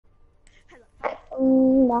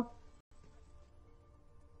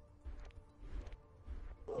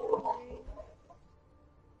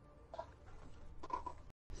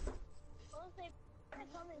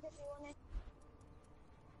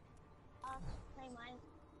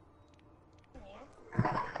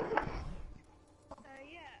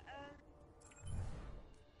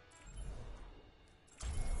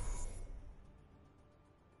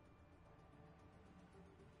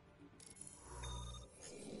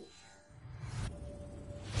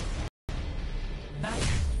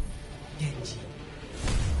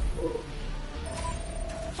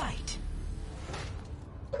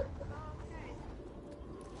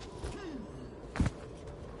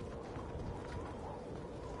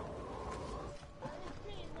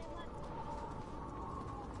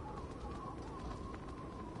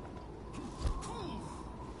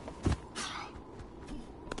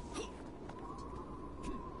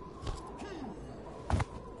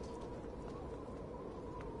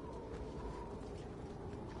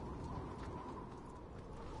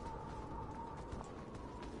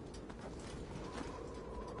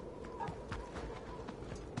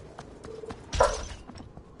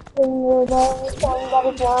I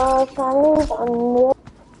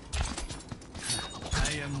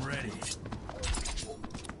am ready.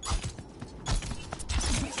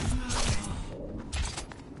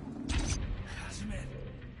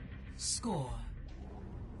 Score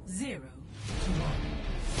 0-1.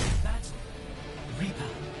 Battle. Reaper.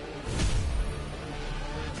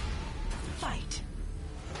 Fight.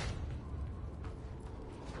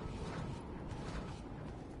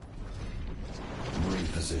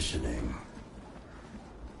 Repositioning.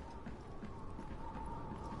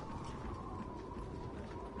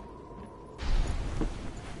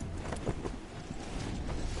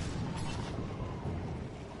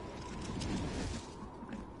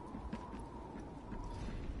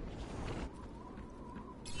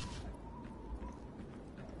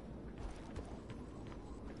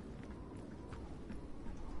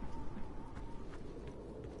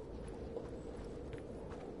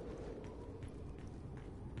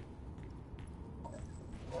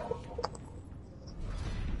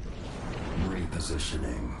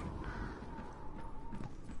 Repositioning.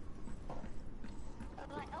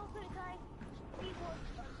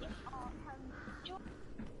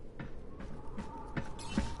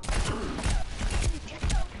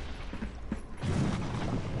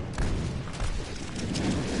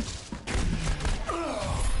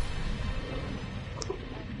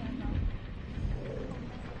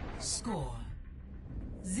 Score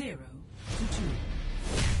 0-2.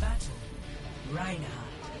 Battle. Reinhardt.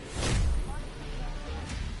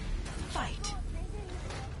 Fight.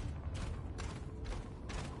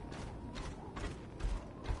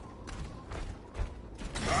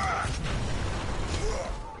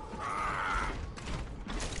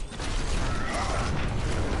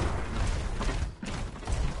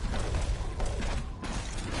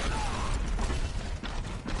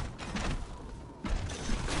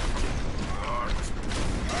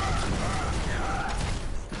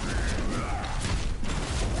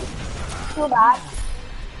 Too bad.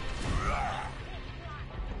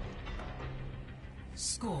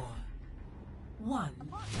 Score 1-2.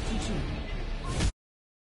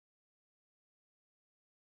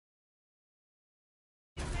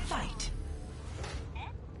 Fight.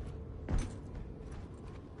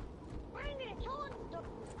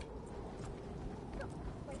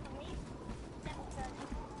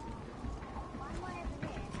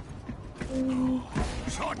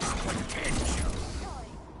 Such potential.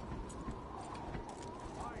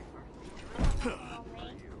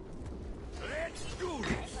 Let's do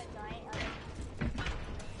this.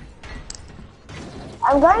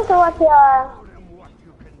 I'm going to watch your...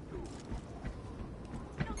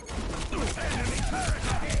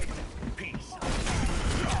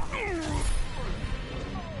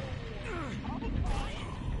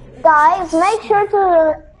 Guys, make sure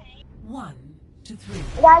to... 1 to 3.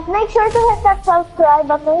 Guys, make sure to hit that subscribe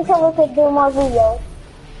button so we can do more videos.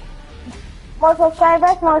 More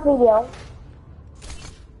subscribers, more videos.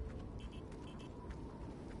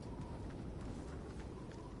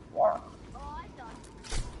 Yeah.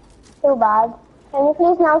 Too bad. Can you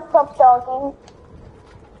please now stop talking?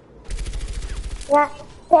 Yeah.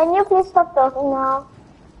 Can you please stop talking now?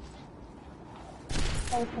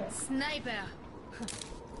 Thank you. Sniper.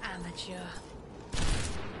 Amateur.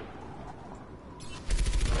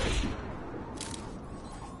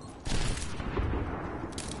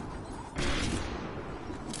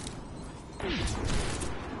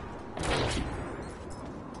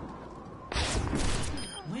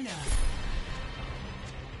 Winner.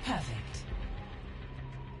 Perfect.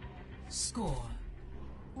 Score.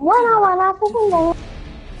 Wala second game.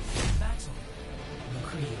 Battle.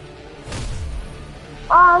 McCree.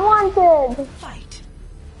 Wanted. Fight.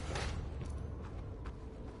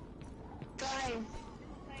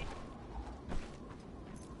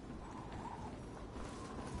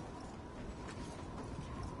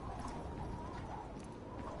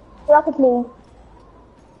 Rocket League.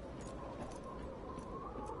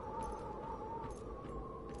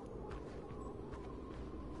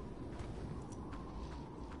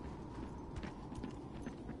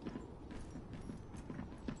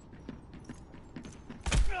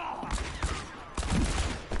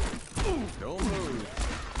 Don't move.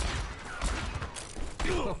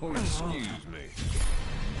 Oh, excuse me.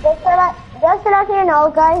 Just to let you know,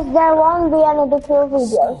 guys, there won't be any Declare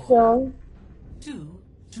videos soon.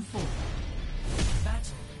 2-4.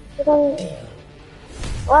 Battle.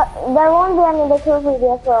 Well, there won't be any Declare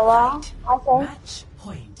videos for a while, I think. Match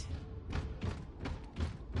point.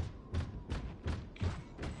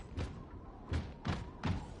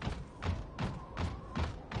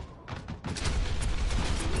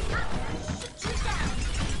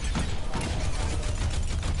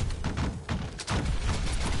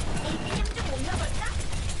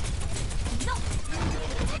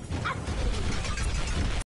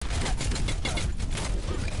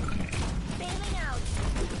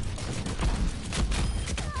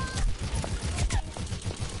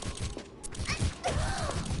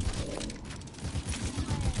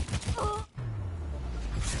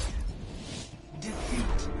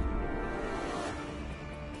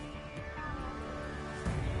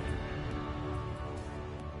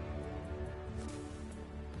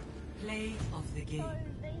 Play of the game.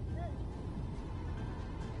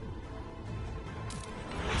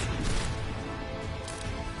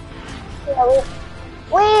 Yeah,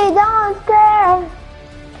 we don't care.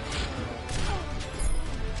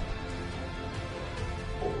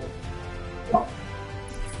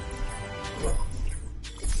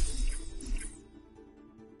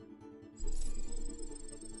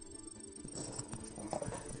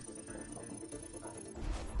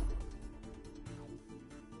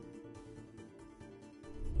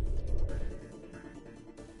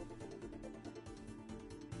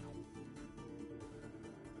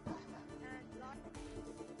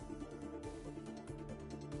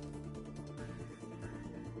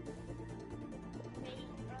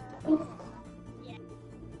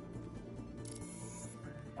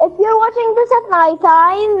 If you're watching this at night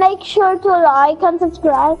time, make sure to like and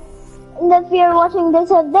subscribe. And if you're watching this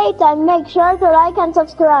at daytime, make sure to like and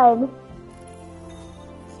subscribe.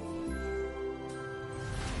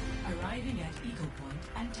 Arriving at Eagle Point,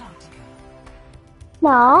 Antarctica.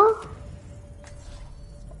 Now,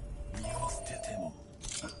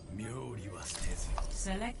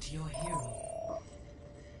 Select your hero.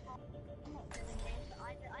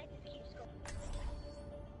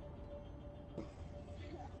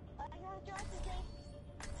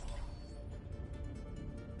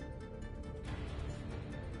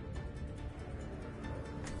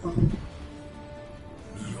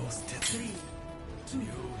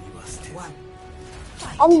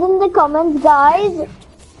 and in the comments, guys,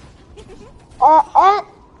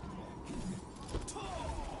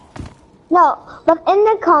 no, but in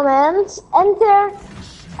the comments, enter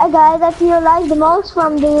a guy that you like the most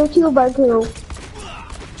from the YouTuber group.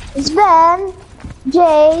 Sven,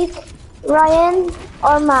 Jake, Ryan,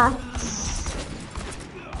 or Max.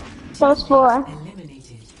 Those four.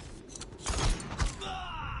 Eliminated.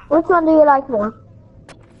 Which one do you like more?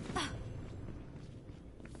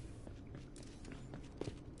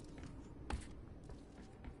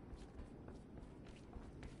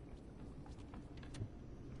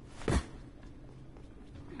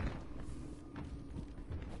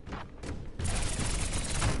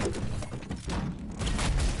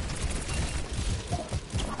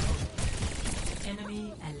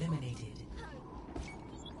 Enemy eliminated.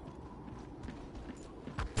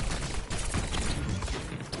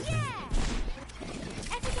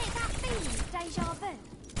 Ever get that feeling, deja vu?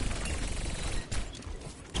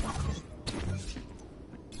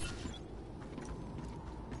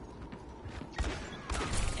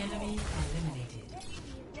 Enemy eliminated.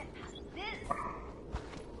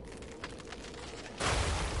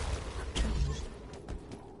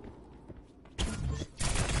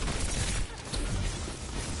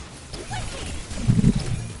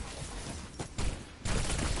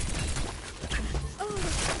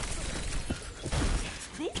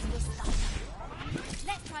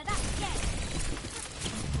 Let's try that again.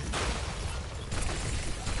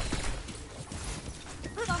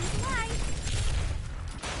 Bombs away.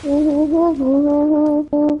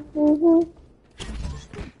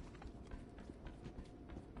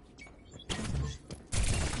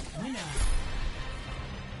 Winner.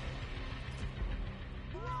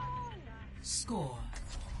 Score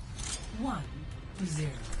 1-0.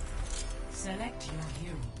 Select your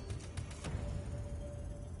hero.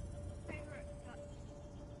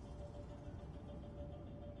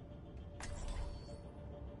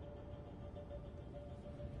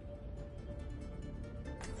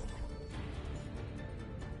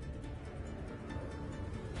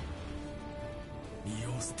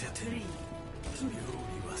 Three, two,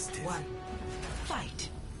 one, fight!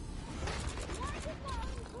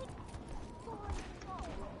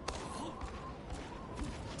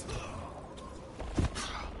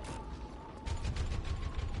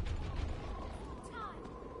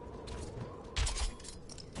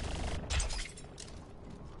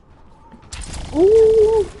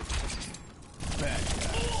 Ooh. Bad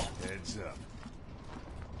guy. Heads up.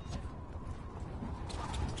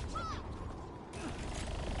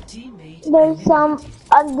 Teammate There's some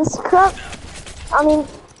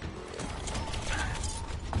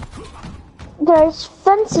there's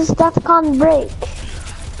fences that can't break.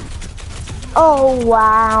 Oh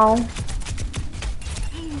wow.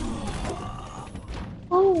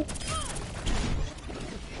 Oh.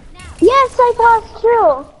 Yes, I passed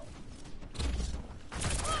through.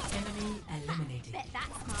 Enemy eliminated. Bet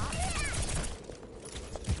that's smart.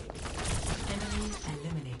 Enemy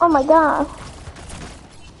eliminated. Oh my god.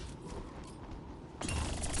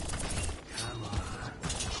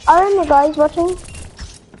 Are any guys watching? Ever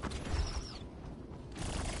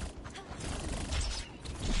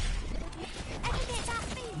get that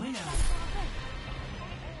feeling, Winner. deja vu?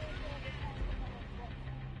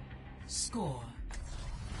 Score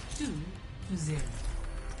 2-0.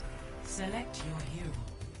 Select your hero.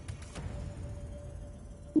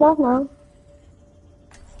 Don't know.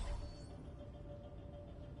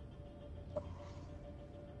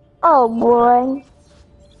 Oh boy.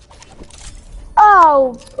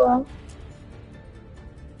 Oh boy.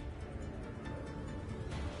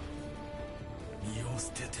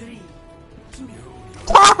 Three, two,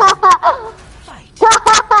 fight.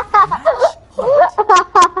 Match point.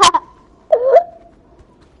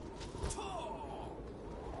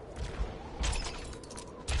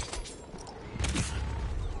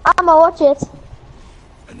 I'ma watch it.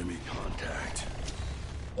 Enemy contact.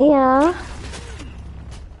 Yeah.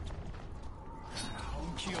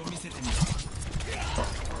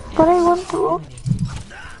 But I want to.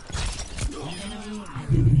 Enemy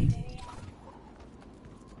eliminated.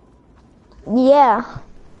 Yeah.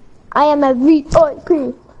 I am a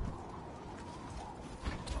VIP.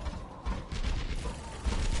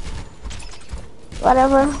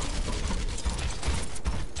 Whatever.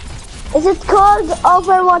 Is it called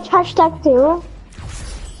Overwatch #2?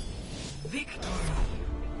 Victory.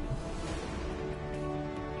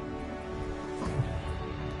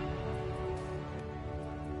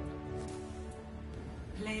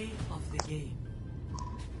 Play of the game.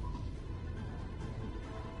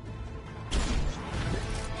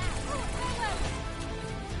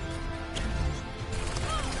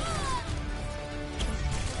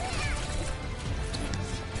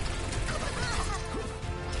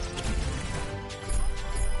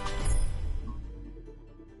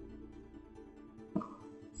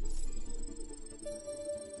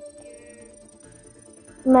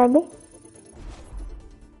 Maybe.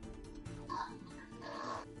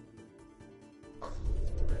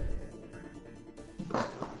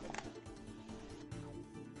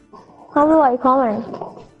 How do I comment?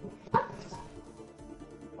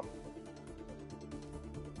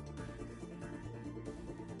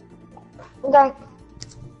 Okay.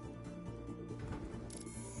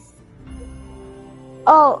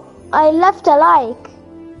 Oh, I left a like.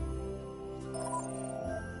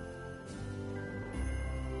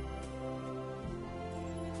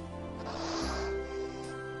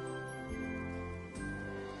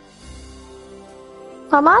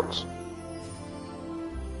 How much?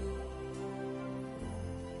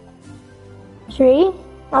 3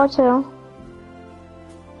 or 2?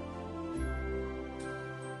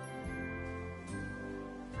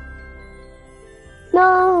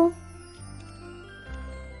 No.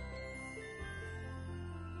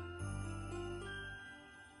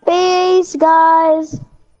 Peace, guys.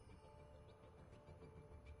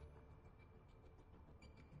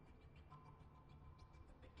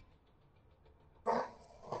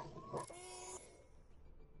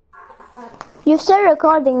 You still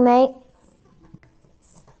recording, mate?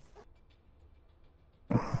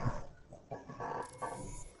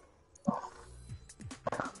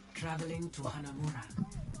 Traveling to Hanamura.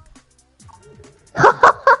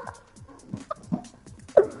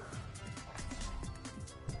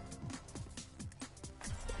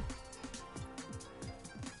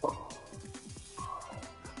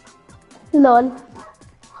 Lol.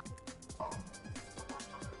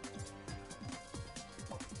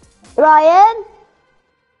 Ryan?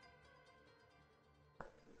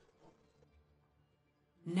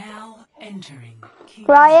 Now entering King.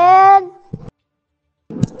 Ryan?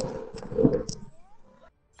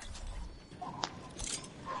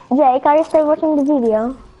 Jake, are you still watching the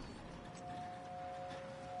video?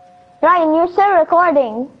 Ryan, you're still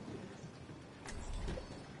recording.